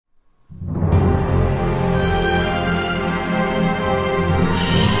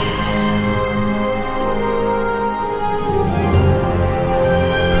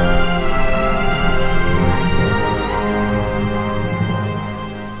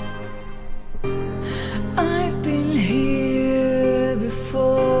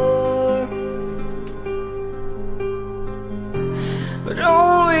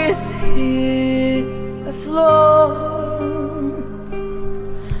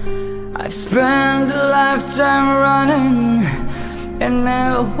I've spent a lifetime running, and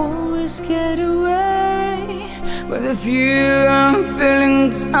I always get away. But if I'm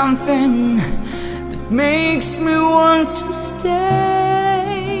feeling something that makes me want to stay,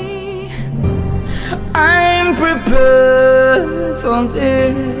 I'm prepared for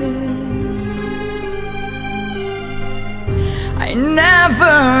this. I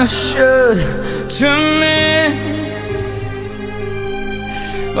never should to miss,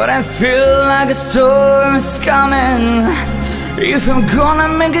 but I feel like a storm is coming. If I'm gonna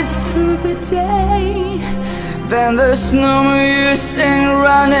make it through the day, then there's no more use in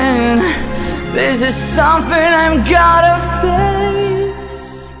running. This is something I'm gotta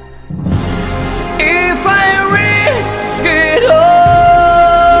face. If I risk it all,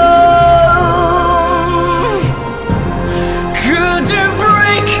 could you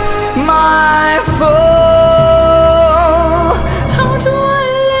break my fall? How do I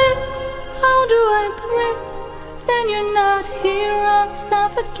live? How do I breathe? Then you're not here, I'm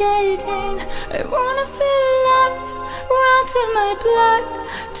suffocating. I wanna feel life run through my blood.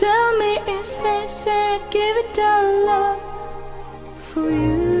 Tell me, is this where I'd give it all up? For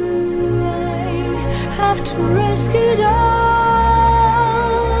you I have to risk it all,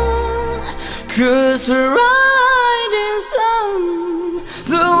 'cause we're riding on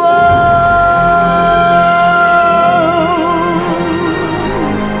the wall.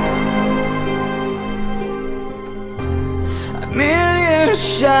 A million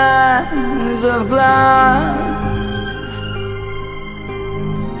shards of glass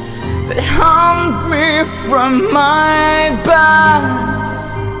that haunt me from my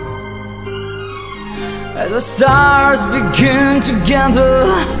past. As the stars begin to gather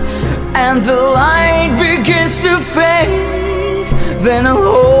and the light begins to fade, then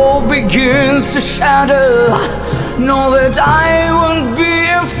hope begins to shatter. Know that I won't be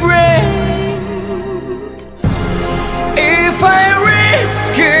afraid. If I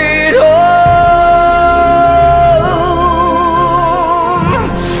risk it all,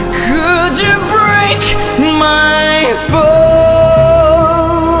 could you break my fall?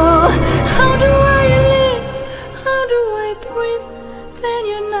 How do I live? How do I breathe? Then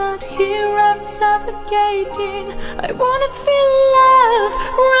you're not here, I'm suffocating. I wanna feel love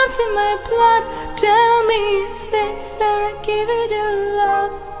run through my blood. Tell me, is this where I give it all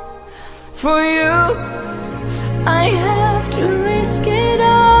up? For you I have to risk it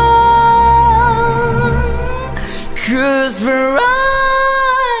all, 'cause we're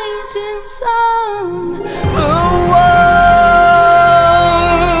riding on the wall.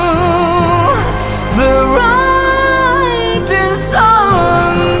 The ride is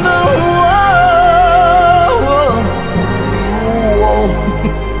on the wall.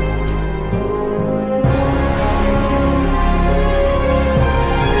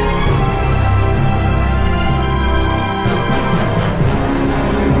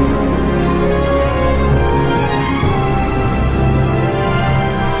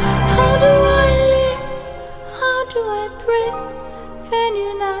 How do I live? How do I breathe? Then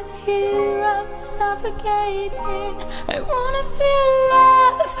you're not here, I'm suffocating. I wanna feel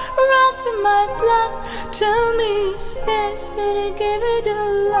life run through my blood. Tell me, is this where I give it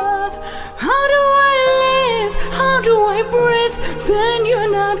all love? How do I live? How do I breathe? Then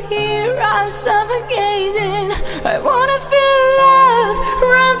you're not here, I'm suffocating. I wanna feel love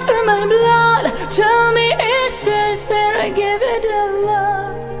run through my blood. Tell me, is this where I give it all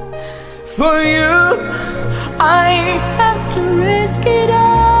love? For you I have to risk it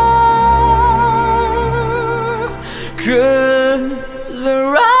all, 'cause the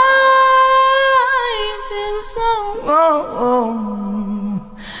ride is on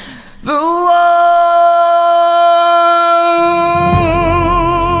the wall.